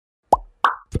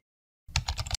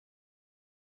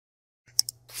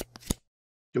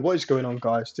Yo, what is going on,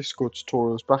 guys? Discord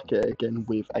tutorials back here again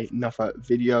with another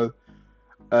video.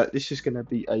 This is going to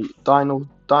be a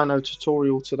Dyno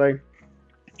tutorial today.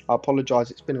 I apologise,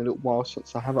 it's been a little while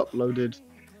since I have uploaded.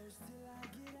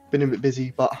 Been a bit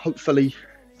busy, but hopefully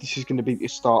this is going to be the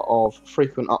start of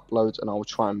frequent uploads, and I will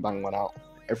try and bang one out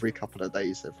every couple of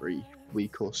days, every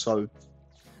week or so.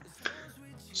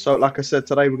 So, like I said,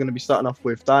 today we're going to be starting off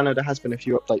with Dyno. There has been a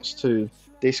few updates to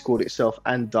Discord itself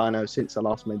and Dyno since I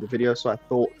last made the video, so I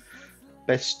thought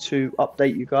best to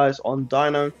update you guys on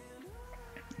Dyno.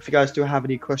 If you guys do have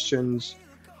any questions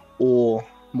or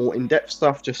more in-depth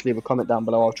stuff, just leave a comment down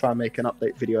below. I'll try and make an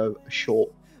update video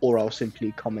short, or I'll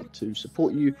simply comment to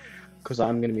support you, because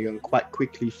I'm going to be going quite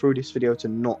quickly through this video to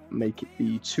not make it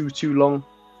be too long.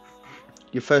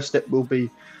 Your first step will be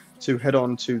to head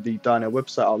on to the Dyno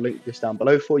website. I'll link this down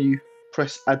below for you.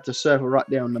 Press add to server right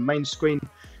there on the main screen.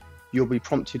 You'll be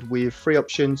prompted with three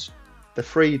options: the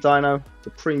free Dyno, the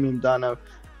premium Dyno,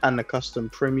 and the custom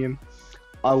premium.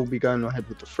 I will be going ahead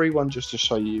with the free one just to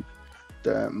show you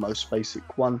the most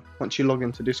basic one. Once you log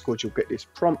into Discord, you'll get this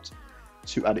prompt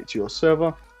to add it to your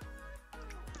server.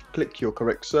 Click your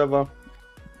correct server.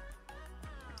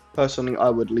 Personally, I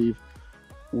would leave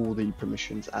all the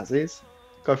permissions as is.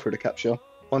 Go through the captcha.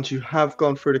 Once you have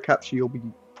gone through the captcha, you'll be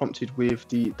prompted with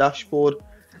the dashboard,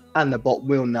 and the bot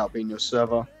will now be in your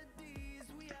server.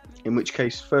 In which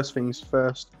case, first things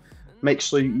first, make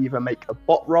sure you either make a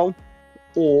bot role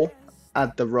or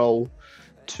add the role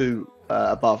to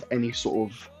above any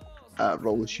sort of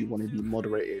roles you want to be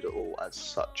moderated or as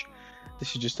such.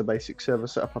 This is just a basic server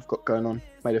setup I've got going on.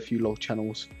 Made a few log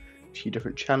channels, a few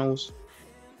different channels.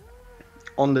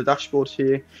 On the dashboard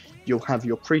here, you'll have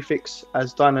your prefix,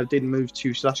 as Dyno did move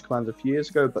to / commands a few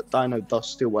years ago, but Dyno does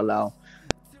still allow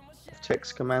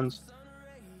text commands.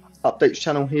 Updates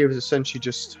channel here is essentially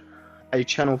just a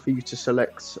channel for you to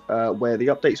select where the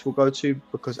updates will go to,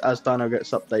 because as Dyno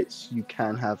gets updates, you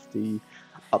can have the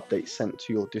updates sent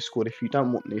to your Discord. If you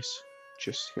don't want this,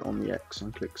 just hit on the X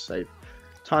and click save.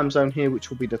 Time zone here, which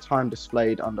will be the time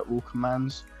displayed under all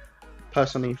commands.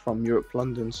 Personally from Europe,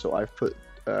 London, so I've put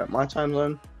my time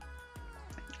zone.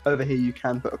 Over here you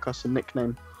can put a custom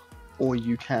nickname, or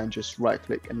you can just right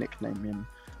click and nickname in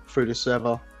through the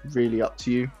server, really up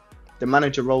to you. The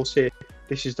manager roles here,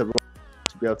 this is the role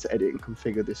to be able to edit and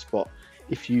configure this bot.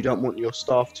 If you don't want your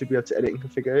staff to be able to edit and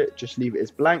configure it, just leave it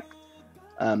as blank,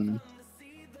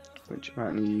 which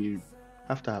apparently you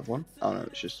have to have one. Oh no,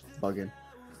 it's just bugging.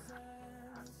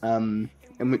 In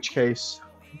which case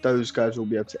those guys will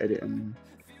be able to edit and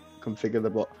configure the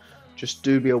bot. Just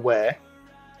do be aware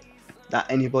that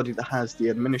anybody that has the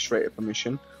administrator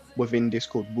permission within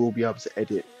Discord will be able to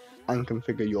edit and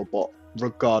configure your bot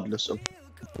regardless of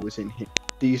who is in here.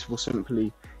 These will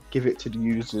simply give it to the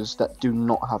users that do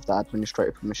not have the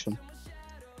administrator permission.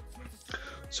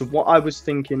 So what I was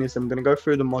thinking is I'm going to go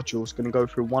through the modules, going to go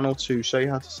through one or two, show you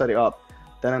how to set it up,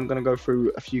 then I'm going to go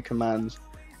through a few commands.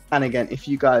 And again, if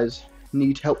you guys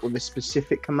need help with a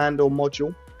specific command or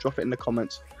module, drop it in the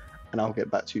comments and I'll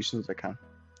get back to you as soon as I can.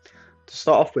 To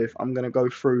start off with, I'm going to go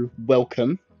through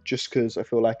welcome, just because I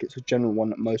feel like it's a general one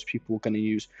that most people are going to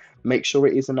use. Make sure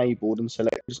it is enabled and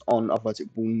select as on, otherwise it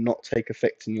will not take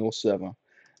effect in your server.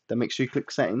 Then make sure you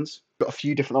click settings. Got a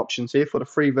few different options here. For the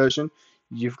free version,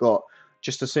 you've got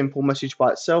just a simple message by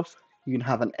itself. You can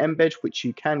have an embed, which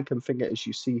you can configure as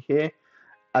you see here,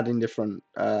 adding different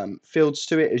fields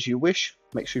to it as you wish.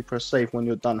 Make sure you press save when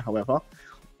you're done, however.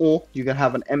 Or you can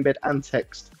have an embed and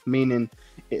text, meaning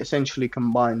it essentially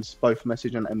combines both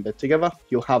message and embed together.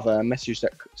 You'll have a message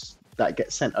that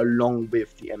gets sent along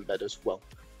with the embed as well.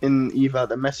 In either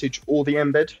the message or the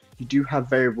embed, you do have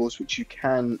variables which you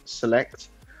can select.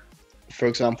 For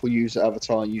example, user,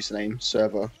 avatar, username,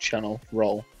 server, channel,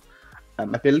 role. I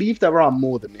believe there are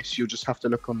more than this. You'll just have to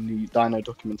look on the Dyno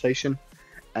documentation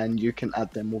and you can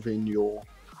add them within your...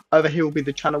 Over here will be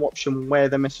the channel option where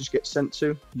the message gets sent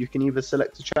to. You can either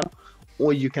select a channel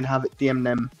or you can have it DM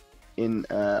them in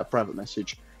a private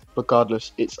message.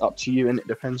 Regardless, it's up to you and it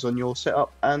depends on your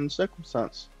setup and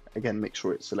circumstance. Again, make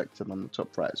sure it's selected on the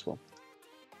top right as well.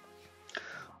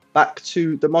 Back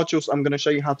to the modules, I'm going to show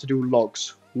you how to do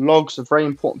logs. Logs are very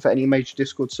important for any major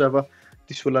Discord server.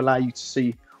 This will allow you to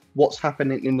see what's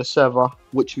happening in the server,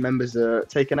 which members are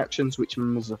taking actions, which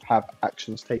members have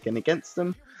actions taken against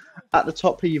them. At the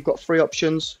top here, you've got three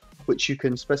options which you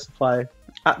can specify.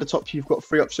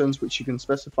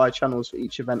 Channels for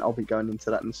each event. I'll be going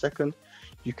into that in a second.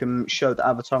 You can show the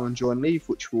avatar on join leave,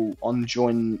 which will on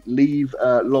join leave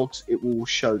logs, it will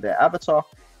show their avatar.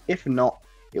 If not,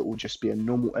 it will just be a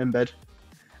normal embed.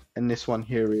 And this one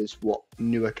here is what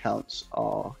new accounts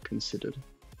are considered.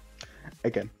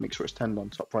 Again, make sure it's turned on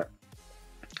top right.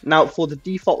 Now for the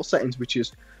default settings, which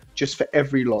is just for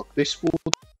every log, this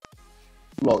will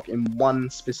log in one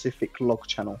specific log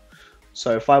channel.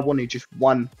 So if I wanted just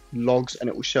one logs and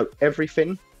it will show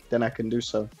everything, then I can do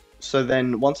so. So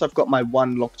then once I've got my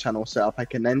one log channel set up, I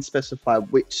can then specify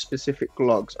which specific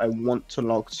logs I want to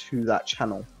log to that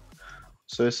channel.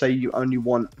 So say you only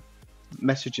want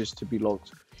messages to be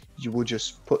logged, you will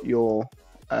just put your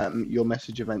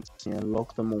message events and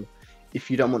log them all. If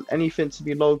you don't want anything to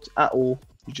be logged at all,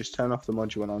 you just turn off the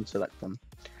module and unselect them.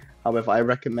 However, I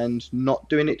recommend not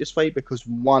doing it this way because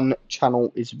one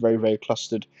channel is very, very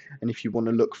clustered, and if you want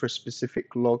to look for a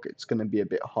specific log, it's going to be a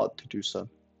bit hard to do so.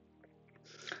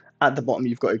 At the bottom,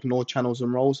 you've got ignore channels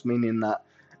and roles, meaning that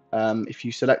if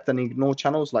you select and ignore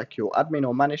channels like your admin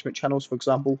or management channels, for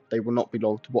example, they will not be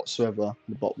logged whatsoever.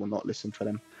 The bot will not listen for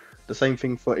them. The same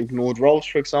thing for ignored roles,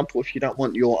 for example, if you don't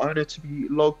want your owner to be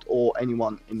logged or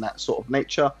anyone in that sort of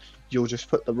nature, you'll just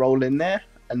put the role in there,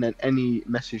 and then any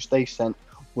message they sent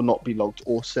will not be logged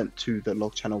or sent to the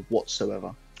log channel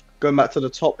whatsoever. Going back to the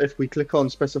top, if we click on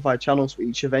specify channels for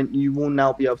each event, you will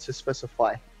now be able to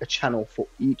specify a channel for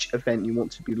each event you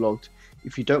want to be logged.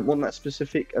 If you don't want that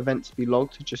specific event to be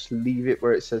logged, just leave it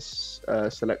where it says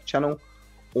select channel,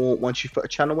 or once you've put a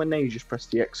channel in there, you just press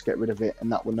the X, get rid of it,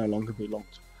 and that will no longer be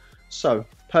logged. So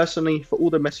personally, for all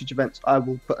the message events, I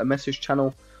will put a message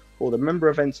channel. For the member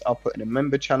events, I'll put in a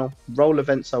member channel. Role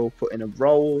events, I will put in a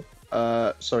role,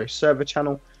 server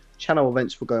channel. Channel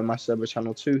events will go in my server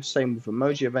channel too. Same with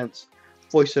emoji events.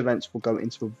 Voice events will go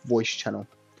into a voice channel.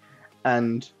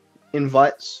 And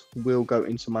invites will go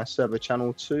into my server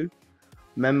channel too.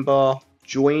 Member,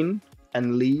 join,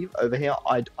 and leave over here,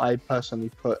 I personally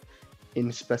put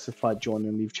in specified join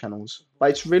and leave channels.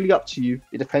 But it's really up to you.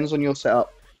 It depends on your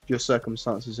setup, your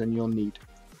circumstances, and your need.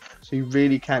 So you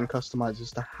really can customize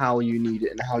as to how you need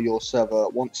it and how your server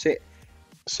wants it.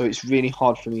 So it's really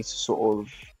hard for me to sort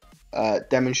of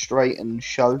demonstrate and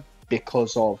show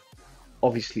because of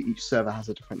obviously each server has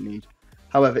a different need.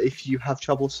 However, if you have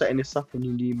trouble setting this up and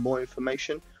you need more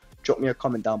information, drop me a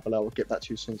comment down below. I'll get back to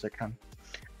you as soon as I can.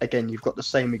 Again, you've got the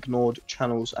same ignored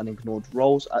channels and ignored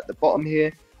roles at the bottom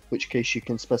here, which case you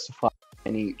can specify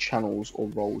any channels or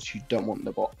roles you don't want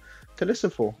the bot to listen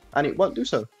for, and it won't do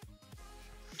so.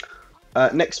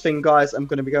 Next thing, guys, I'm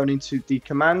going to be going into the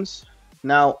commands.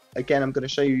 Now, again, I'm going to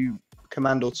show you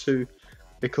command or two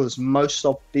because most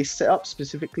of this setup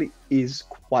specifically is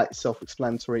quite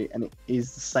self-explanatory and it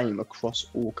is the same across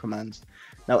all commands.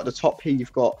 Now, at the top here,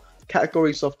 you've got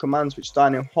categories of commands which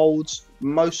Dyno holds.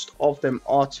 Most of them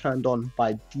are turned on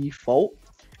by default,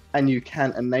 and you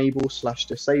can enable /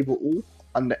 disable all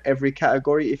under every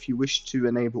category if you wish to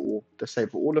enable or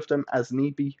disable all of them as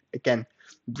need be. Again,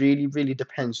 really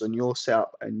depends on your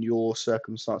setup and your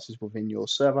circumstances within your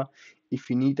server. If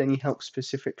you need any help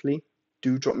specifically,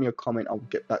 do drop me a comment. I'll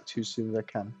get back to you as soon as I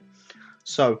can.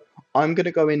 So I'm going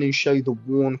to go in and show you the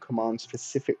warn command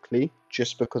specifically,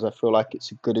 just because I feel like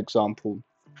it's a good example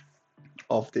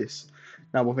of this.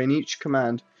 Now, within each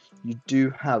command, you do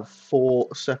have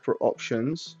 4 separate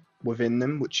options within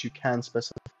them, which you can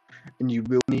specify, and you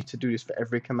will need to do this for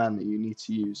every command that you need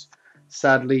to use.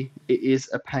 Sadly, it is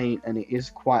a pain and it is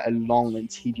quite a long and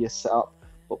tedious setup,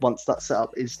 but once that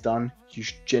setup is done, you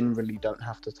generally don't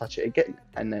have to touch it again,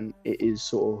 and then it is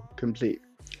sort of complete.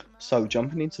 So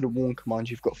jumping into the warn command,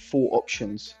 you've got 4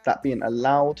 options, that being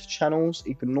allowed channels,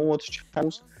 ignored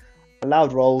channels,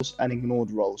 allowed roles, and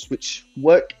ignored roles, which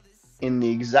work in the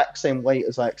exact same way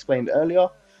as I explained earlier.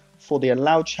 For the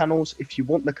allowed channels, if you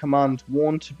want the command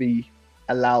warn to be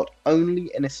allowed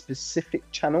only in a specific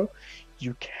channel,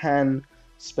 you can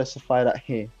specify that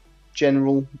here.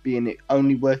 General being it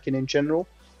only working in general,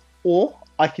 or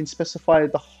I can specify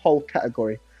the whole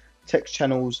category. Text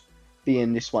channels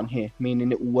being this one here,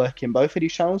 meaning it will work in both of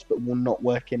these channels but will not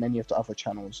work in any of the other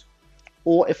channels.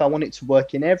 Or if I want it to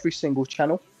work in every single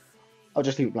channel, I'll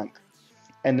just leave it blank,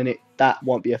 and then that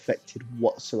won't be affected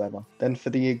whatsoever. Then for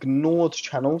the ignored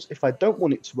channels, if I don't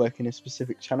want it to work in a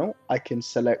specific channel, I can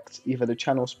select either the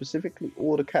channel specifically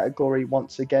or the category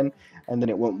once again, and then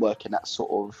it won't work in that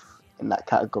in that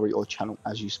category or channel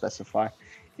as you specify.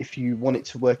 If you want it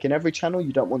to work in every channel,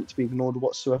 you don't want it to be ignored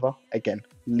whatsoever, again,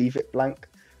 leave it blank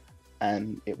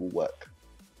and it will work.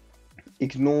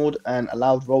 Ignored and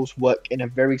allowed roles work in a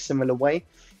very similar way.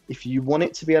 If you want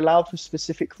it to be allowed for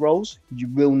specific roles, you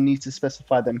will need to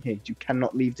specify them here. You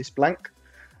cannot leave this blank.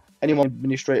 Anyone with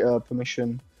administrator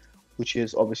permission, which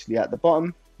is obviously at the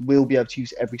bottom, will be able to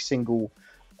use every single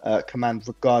command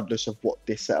regardless of what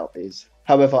this setup is.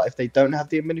 However, if they don't have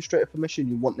the administrator permission,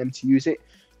 you want them to use it,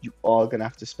 you are going to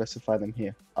have to specify them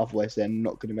here. Otherwise, they're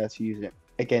not going to be able to use it.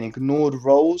 Again, ignored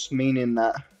roles, meaning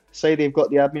that say they've got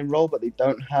the admin role, but they've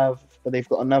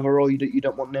got another role you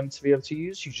don't want them to be able to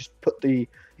use. You just put the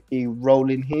role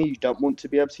in here you don't want to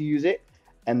be able to use it,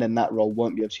 and then that role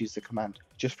won't be able to use the command.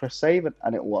 Just press save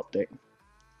and it will update.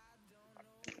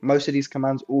 Most of these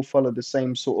commands all follow the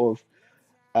same sort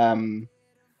of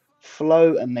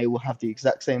flow, and they will have the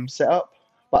exact same setup.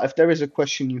 But if there is a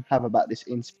question you have about this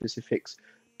in specifics,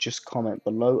 just comment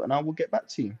below and I will get back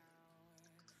to you.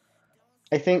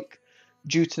 I think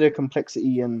due to the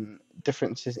complexity and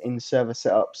differences in server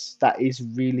setups, that is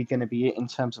really going to be it in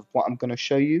terms of what I'm going to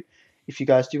show you. If you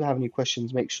guys do have any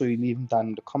questions, make sure you leave them down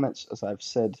in the comments. As I've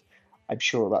said, I'm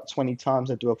sure about 20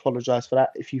 times, I do apologize for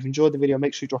that. If you've enjoyed the video,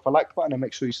 make sure you drop a like button and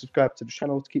make sure you subscribe to the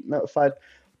channel to keep notified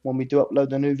when we do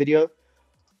upload a new video.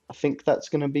 I think that's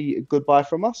going to be a goodbye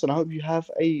from us, and I hope you have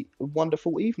a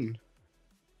wonderful evening.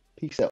 Peace out.